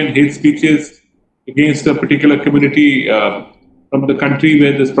xenophobia and hate speeches against a particular community from the country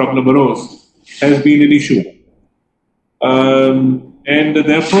where this problem arose has been an issue. And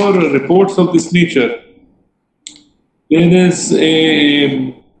therefore, reports of this nature, there is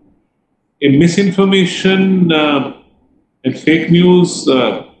a misinformation and fake news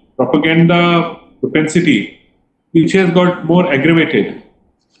propaganda propensity which has got more aggravated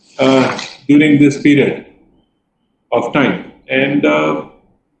during this period of time and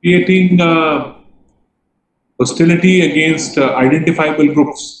creating hostility against identifiable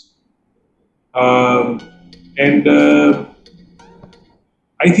groups. And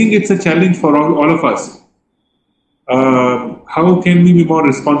I think it's a challenge for all of us. How can we be more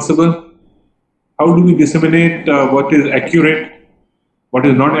responsible? How do we disseminate what is accurate, what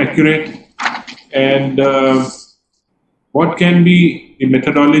is not accurate, and what can be the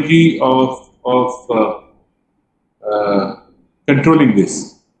methodology of controlling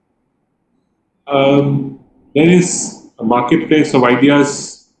this? There is a marketplace of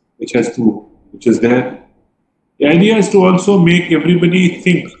ideas which is there. The idea is to also make everybody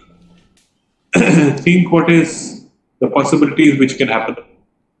think what is the possibilities which can happen,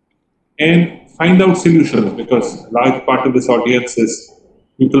 and find out solutions, because a large part of this audience is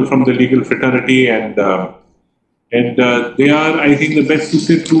people from the legal fraternity, and they are, I think, the best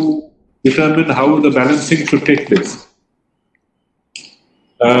suited to determine how the balancing should take place.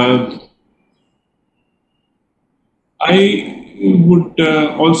 I would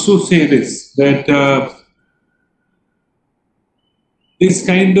also say this, that this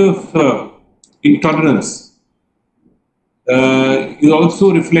kind of intolerance is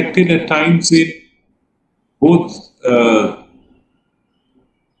also reflected at times in both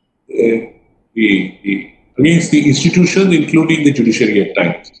against the institutions, including the judiciary at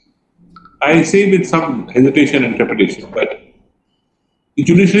times. I say with some hesitation and trepidation, but the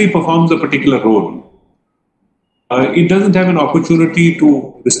judiciary performs a particular role. It doesn't have an opportunity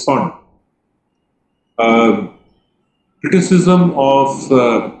to respond. Criticism of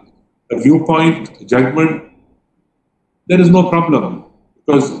a viewpoint, judgment, there is no problem,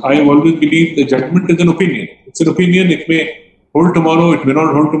 because I have always believed the judgment is an opinion. It's an opinion, it may hold tomorrow, it may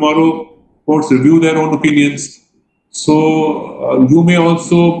not hold tomorrow. Courts review their own opinions. So you may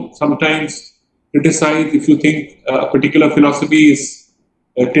also sometimes criticize if you think a particular philosophy is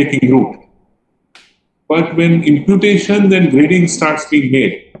taking root. But when imputation and grading starts being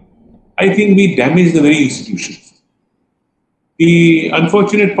made, I think we damage the very institutions. The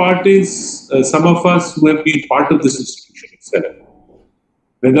unfortunate part is some of us who have been part of this institution itself,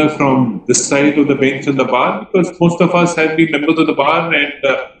 whether from this side of the bench and the bar, because most of us have been members of the bar, and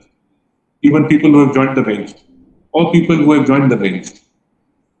even people who have joined the bench, or people who have joined the bench.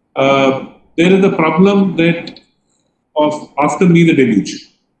 There is a problem that of after me the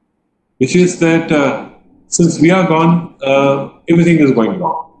deluge, which is that since we are gone, everything is going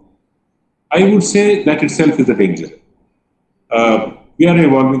wrong. I would say that itself is a danger. We are an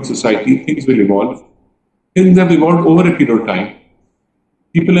evolving society, things will evolve. Things have evolved over a period of time.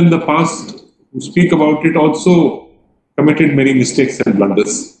 People in the past who speak about it also committed many mistakes and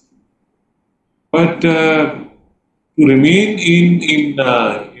blunders. But to remain in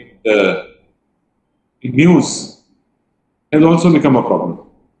news has also become a problem.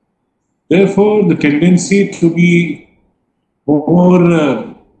 Therefore, the tendency to be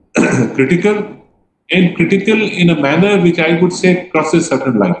more critical, and critical in a manner which I would say crosses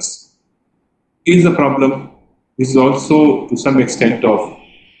certain lines, is a problem. This is also to some extent of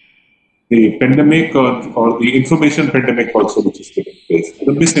the pandemic or the information pandemic also which is taking place,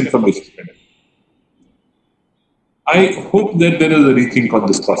 the misinformation pandemic. I hope that there is a rethink on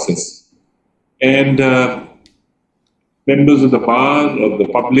this process, and members of the bar, of the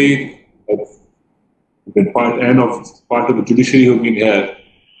public, of part of the judiciary who have been here,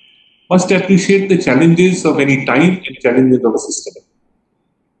 must appreciate the challenges of any time and challenges of a system.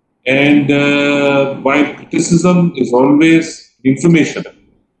 And while criticism is always information,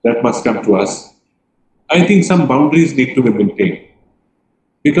 that must come to us. I think some boundaries need to be maintained,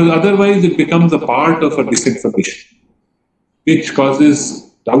 because otherwise it becomes a part of a disinformation, which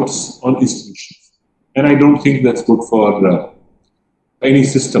causes doubts on institutions. And I don't think that's good for any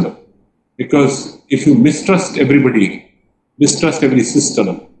system, because if you mistrust everybody, mistrust every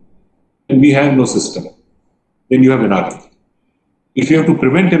system, and we have no system, then you have anarchy. If you have to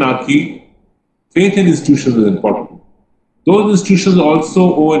prevent anarchy, faith in institutions is important. Those institutions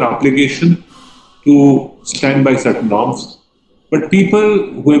also owe an obligation to stand by certain norms, but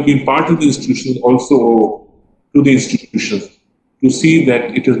people who have been part of the institutions also owe to the institutions to see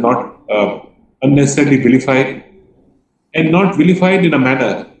that it is not unnecessarily vilified, and not vilified in a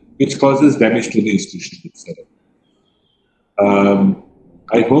manner which causes damage to the institution itself.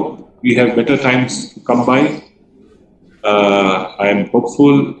 I hope we have better times to come by. I am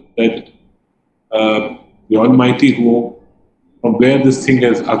hopeful that the Almighty, from where this thing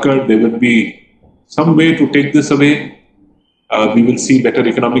has occurred, there will be some way to take this away. We will see better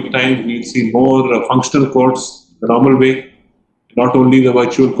economic time. We will see more functional courts the normal way, not only the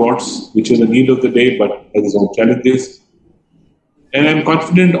virtual courts, which is the need of the day, but has its own challenges. And I'm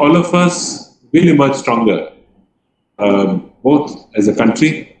confident all of us will emerge stronger, both as a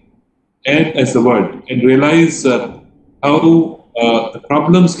country and as the world, and realize how the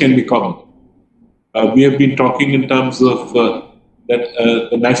problems can be common. We have been talking in terms of that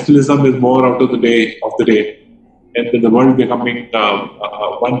the nationalism is more out of the day, and that the world becoming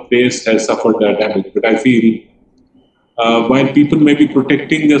one place has suffered damage. But I feel while people may be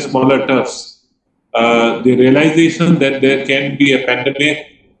protecting their smaller turfs, the realization that there can be a pandemic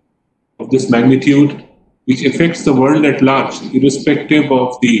of this magnitude which affects the world at large, irrespective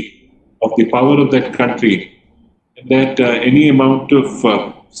of the power of that country, and that any amount of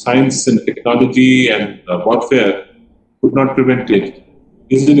science and technology and warfare could not prevent it,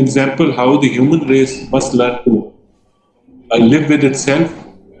 is an example how the human race must learn to live with itself,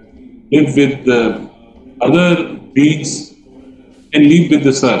 live with other beings, and live with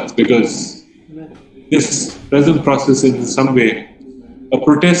this earth, because this present process is in some way a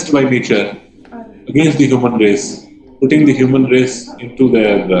protest by nature against the human race, putting the human race into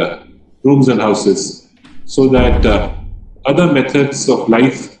their rooms and houses, so that other methods of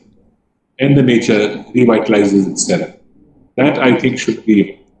life and the nature revitalizes itself. That, I think, should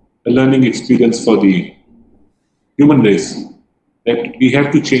be a learning experience for the human race, that we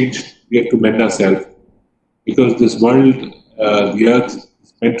have to change, we have to mend ourselves, because this world, the earth,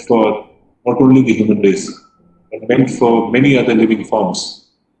 is meant for not only the human race, but meant for many other living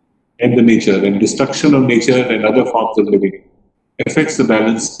forms and the nature, and destruction of nature and other forms of living affects the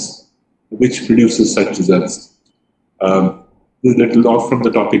balance which produces such results. This is a little off from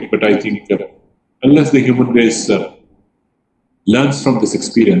the topic, but I think unless the human race learns from this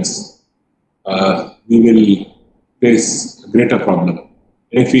experience, we will face a greater problem.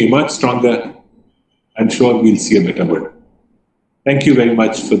 And if we emerge stronger, I'm sure we'll see a better world. Thank you very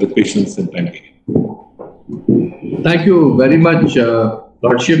much for the patience and time given. Thank you very much,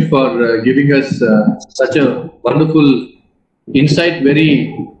 Lordship, for giving us such a wonderful insight,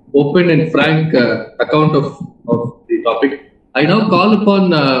 very open and frank account of the topic. I now call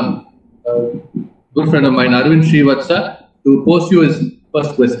upon a good friend of mine, Arvind Srivatsa, to pose you his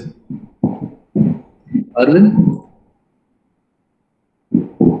first question. Arvind?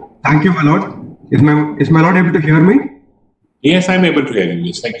 Thank you, my lord. Is my lord able to hear me? Yes, I'm able to hear you.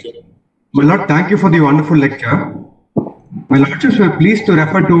 Yes, thank you. My lord, thank you for the wonderful lecture. My lordships were pleased to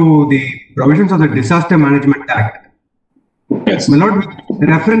refer to the provisions of the Disaster Management Act. Yes. My lord, with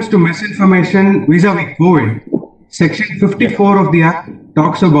reference to misinformation vis-a-vis COVID, Section 54 of the Act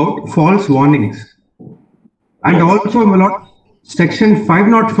talks about false warnings. And also, my lord, Section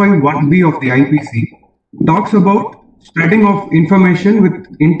 505(1)(b) of the IPC talks about spreading of information with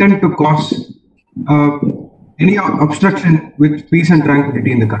intent to cause any obstruction with peace and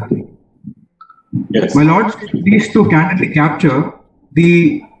tranquility in the country. Yes. My lords, these two candidly capture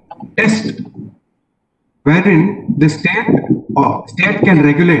the test wherein the state can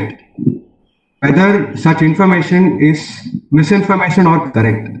regulate whether such information is misinformation or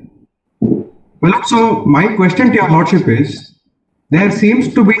correct. Well, also, my question to your lordship is, there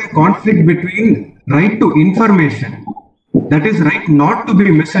seems to be a conflict between right to information, that is right not to be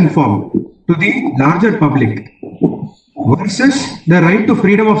misinformed to the larger public, versus the right to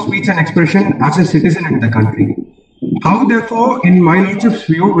freedom of speech and expression as a citizen in the country. How, therefore, in my lordship's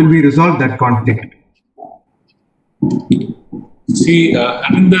view, will we resolve that conflict? See,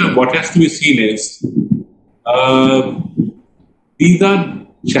 what has to be seen is, these are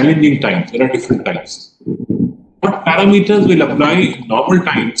challenging times. There are different times. What what parameters will apply in normal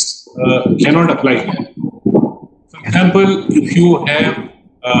times cannot apply here. For example, if you have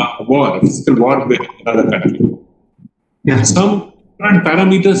a war, a physical war with another country, some different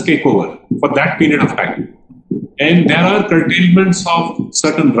parameters take over for that period of time. And there are curtailments of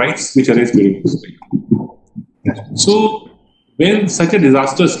certain rights which arise during this period. So, when such a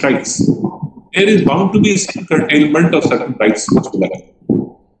disaster strikes, there is bound to be some curtailment of certain rights which will occur.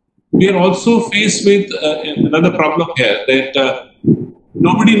 We are also faced with another problem here, that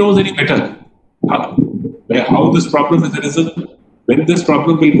nobody knows any better how this problem is arisen, when this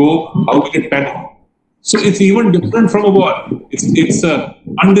problem will go, how will it pan out. So it's even different from a war. It's an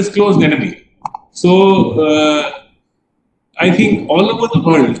undisclosed enemy. So I think all over the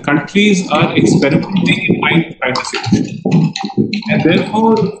world, countries are experimenting in trying to find a solution. And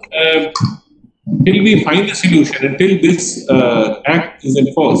therefore, till we find a solution, until this act is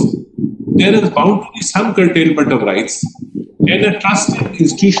enforced, there is bound to be some curtailment of rights, and a trusted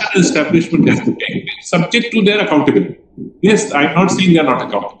institutional establishment has to take place, subject to their accountability. Yes, I'm not saying they are not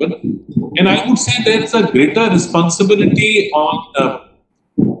accountable, and I would say there is a greater responsibility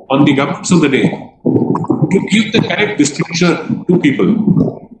on the governments of the day to give the correct disclosure to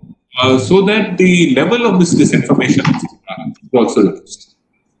people, so that the level of this disinformation is also reduced.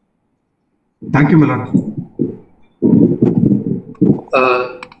 Thank you, Malad.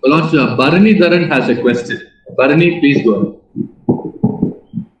 Malad, Bharani Dharan has a question. Bharani, please go ahead.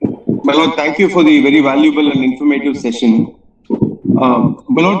 Malad, thank you for the very valuable and informative session.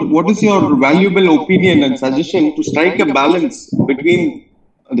 Malad, what is your valuable opinion and suggestion to strike a balance between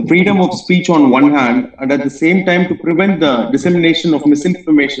the freedom of speech on one hand and at the same time to prevent the dissemination of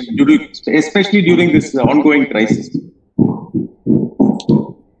misinformation, especially during this ongoing crisis?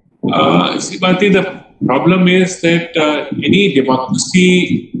 See, Bharti, the problem is that any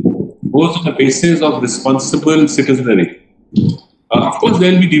democracy goes on the basis of responsible citizenry. Of course,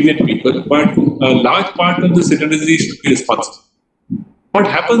 there will be deviant people, but a large part of the citizenry should be responsible. What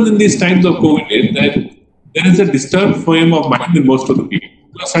happens in these times of COVID is that there is a disturbed frame of mind in most of the people.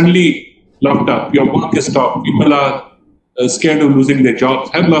 You are suddenly locked up, your work is stopped, people are scared of losing their jobs,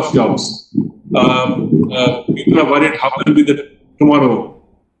 have lost jobs. People are worried how will be the tomorrow.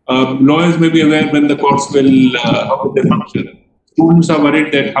 Lawyers may be aware when the courts will, how will they function. Students are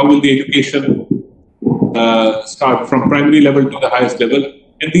worried that how will the education start from primary level to the highest level.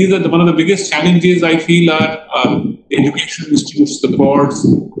 And these are one of the biggest challenges I feel are education institutes, the courts,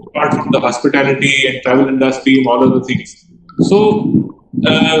 apart from the hospitality and travel industry and all other things. So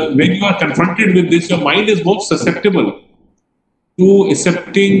when you are confronted with this, your mind is most susceptible to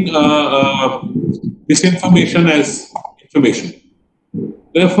accepting misinformation as information.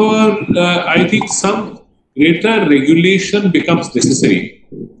 Therefore, I think some greater regulation becomes necessary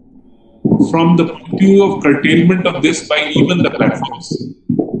from the point of view of curtailment of this by even the platforms.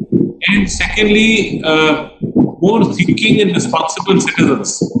 And secondly, more thinking and responsible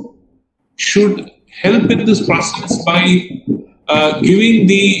citizens should help in this process by giving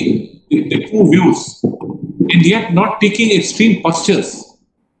the true views and yet not taking extreme postures.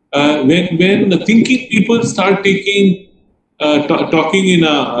 When the thinking people start taking talking in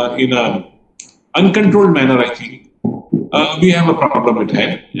a uncontrolled manner, I think we have a problem at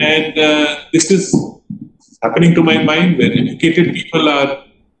hand, and this is happening to my mind where educated people are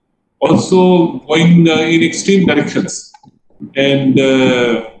also going in extreme directions, and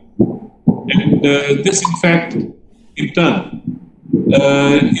this, in fact, in turn,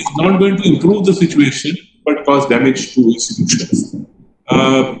 is not going to improve the situation but cause damage to institutions.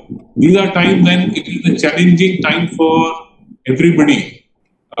 These are times when it is a challenging time for everybody,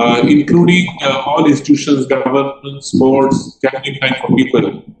 including all institutions, governments, boards, challenging time for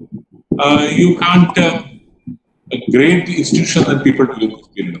people. You can't grade the institutions and people during this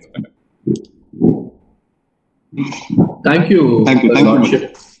period of time. Thank you. Thank you.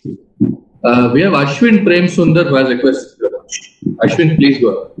 Lordship. We have Ashwin Prem Sundar who has a question. Ashwin, please go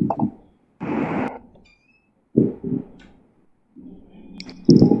ahead.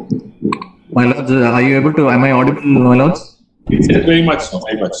 My lords, are you able to, am I audible, my lords? Yes, very much so,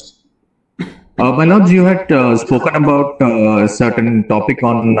 very much. My lords, you had spoken about a certain topic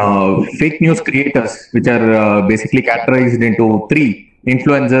on fake news creators, which are basically categorized into three: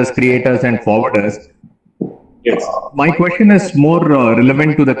 influencers, creators, and forwarders. Yes. My question is more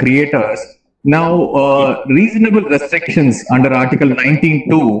relevant to the creators. Now, reasonable restrictions under Article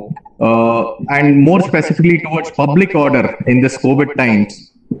 19(2) and more specifically towards public order in this COVID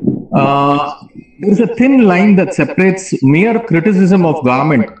times. there is a thin line that separates mere criticism of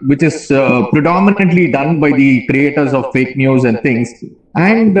government, which is predominantly done by the creators of fake news and things,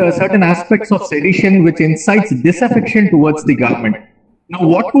 and certain aspects of sedition, which incites disaffection towards the government. Now,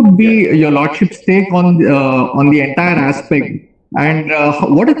 what would be your lordship's take on the entire aspect, and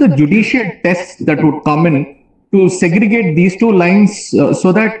what is the judicial test that would come in to segregate these two lines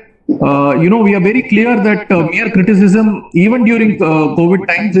so that we are very clear that mere criticism, even during COVID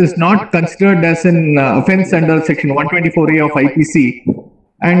times, is not considered as an offence under Section 124A of IPC,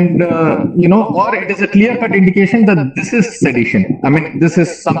 and or it is a clear-cut indication that this is sedition. I mean, this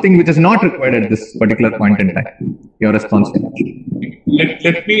is something which is not required at this particular point in time. Your response?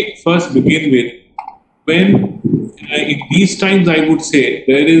 Let me first begin with, when in these times, I would say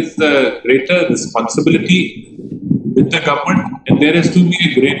there is a greater responsibility with the government, and there has to be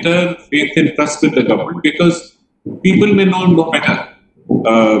a greater faith and trust with the government, because people may not know better,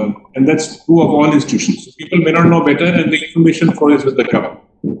 and that's true of all institutions. People may not know better, and the information flow is with the government.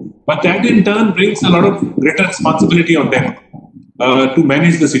 But that in turn brings a lot of greater responsibility on them to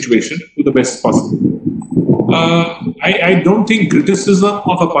manage the situation to the best possible. I don't think criticism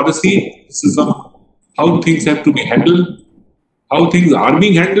of a policy, criticism how things have to be handled, how things are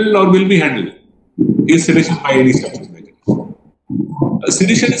being handled or will be handled, is sedition by any stretch of the imagination.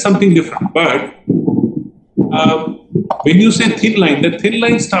 Sedition is something different, but when you say thin line, the thin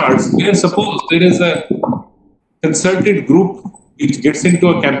line starts where, suppose there is a concerted group which gets into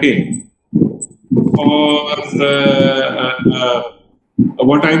a campaign or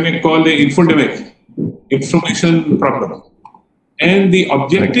what I may call the infodemic, information problem, and the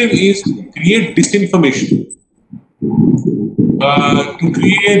objective is to create disinformation, to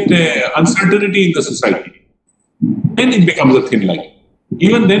create uncertainty in the society, then it becomes a thin line.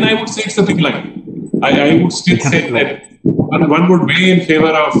 Even then, I would say it's a thin line. I would still say that one would weigh in favor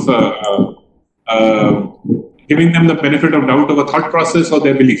of giving them the benefit of doubt of a thought process or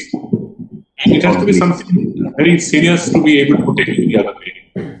their beliefs. And it has to be something very serious to be able to take it the other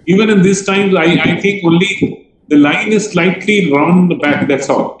way. Even in these times, I think only the line is slightly round back, that's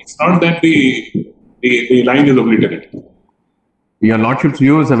all. It's not that the line is obliterated. Your lordship's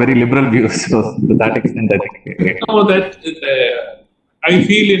view is a very liberal view, so to that extent, I think. No, that I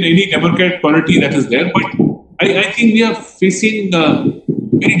feel in any democratic polity that is there, but I think we are facing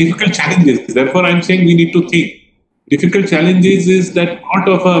very difficult challenges. Therefore, I'm saying we need to think. Difficult challenges is that not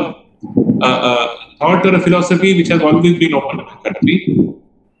of a thought or a philosophy which has always been open in the country,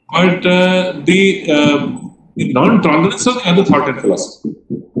 but the non-tolerance of the other thought and philosophy.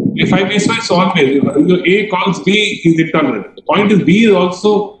 If I may say, it's always A calls B is intolerant. The point is B is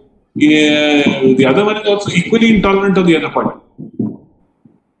also the other one is also equally intolerant of the other point.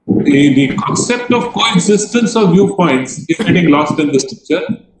 The concept of coexistence of viewpoints is getting lost in this picture,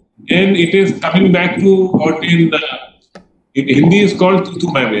 and it is coming back to what in Hindi is called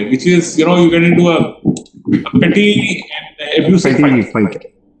tu main mein, which is, you get into a petty and abusive fight.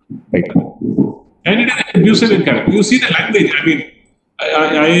 And it is abusive in character. You see the language. I mean,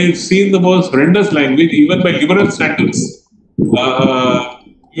 I've seen the most horrendous language, even by liberal standards.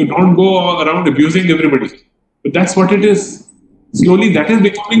 You don't go around abusing everybody, but that's what it is. Slowly, that is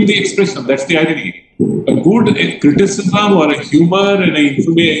becoming the expression. That's the irony. A good criticism or a humor and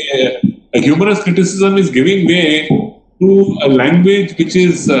a humorous criticism is giving way to a language which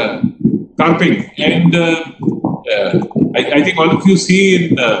is carping. And I think all of you see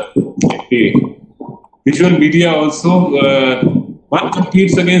in the visual media also, one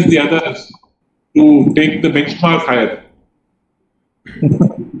competes against the other to take the benchmark higher.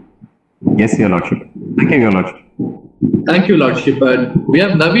 Yes, Your Lordship. Thank you, Your Lordship. Thank you, Lordship. And we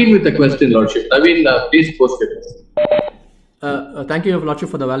have Naveen with a question, Lordship. Naveen, please post it. Thank you, Your Lordship,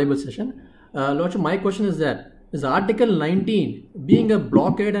 for the valuable session. Lordship, my question is that, is Article 19 being a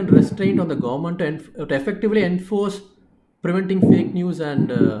blockade and restraint on the government to effectively enforce preventing fake news and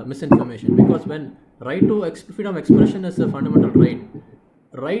misinformation? Because when right to freedom of expression is a fundamental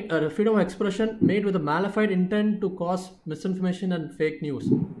right, freedom of expression made with a malified intent to cause misinformation and fake news,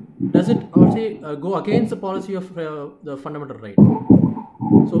 does it also go against the policy of the fundamental right?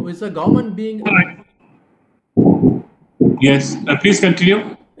 So is the government being... Yes, please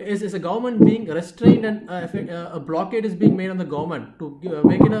continue. Is a government being restrained and a blockade is being made on the government to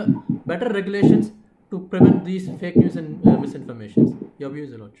make it a better regulations to prevent these fake news and misinformation? Your views,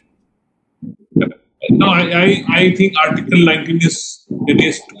 Lordship. No, I think Article 19 is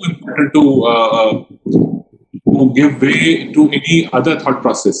too important to give way to any other thought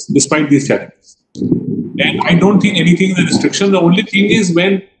process, despite these challenges. And I don't think anything is a restriction. The only thing is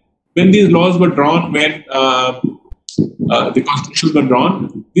when these laws were drawn, when the constitution were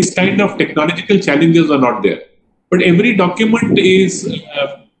drawn, this kind of technological challenges are not there. But every document is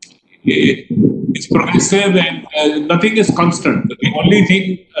progressive and nothing is constant. The only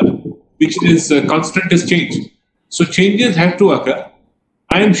thing which is constant is change. So changes have to occur.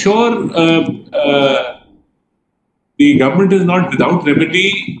 I am sure the government is not without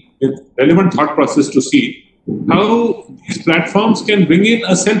remedy with relevant thought process to see how these platforms can bring in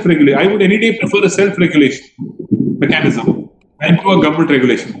a self-regulation. I would any day prefer a self-regulation mechanism than to a government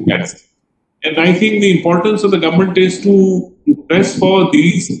regulation mechanism. And I think the importance of the government is to press for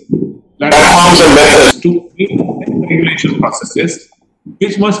these platforms and methods to meet regulation processes,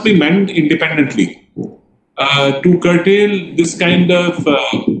 which must be manned independently to curtail this kind of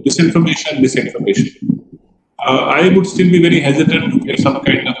misinformation. I would still be very hesitant to give some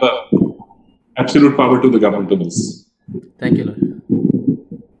kind of absolute power to the government on this. Thank you, Lord.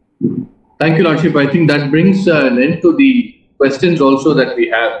 Thank you, Lordship. I think that brings an end to the questions also that we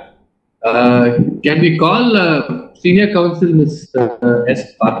have. Can we call Senior Counsel Ms.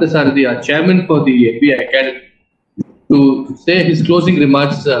 S. Parthasarathy, our Chairman for the FBI Academy, to say his closing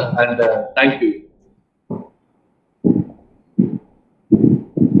remarks and thank you.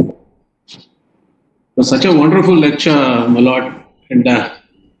 It was such a wonderful lecture, my lord, and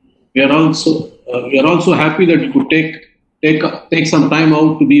we are also happy that you could take some time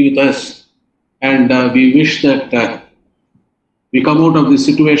out to be with us, and we wish that we come out of this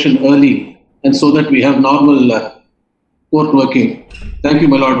situation early, and so that we have normal court working. Thank you,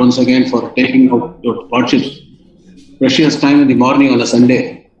 my lord, once again for taking out your lordship's precious time in the morning on a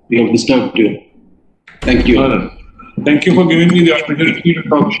Sunday. We have disturbed you. Thank you. Thank you for giving me the opportunity to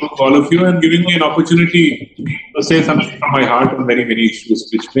talk to all of you and giving me an opportunity to say something from my heart on very many issues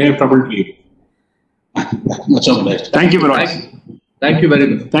which may have troubled you. Much obliged. Thank you, my lord. Thank you very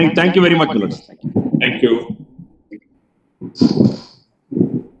much. Thank you very much, my lord. Thank you. Thank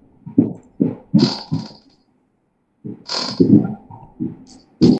you.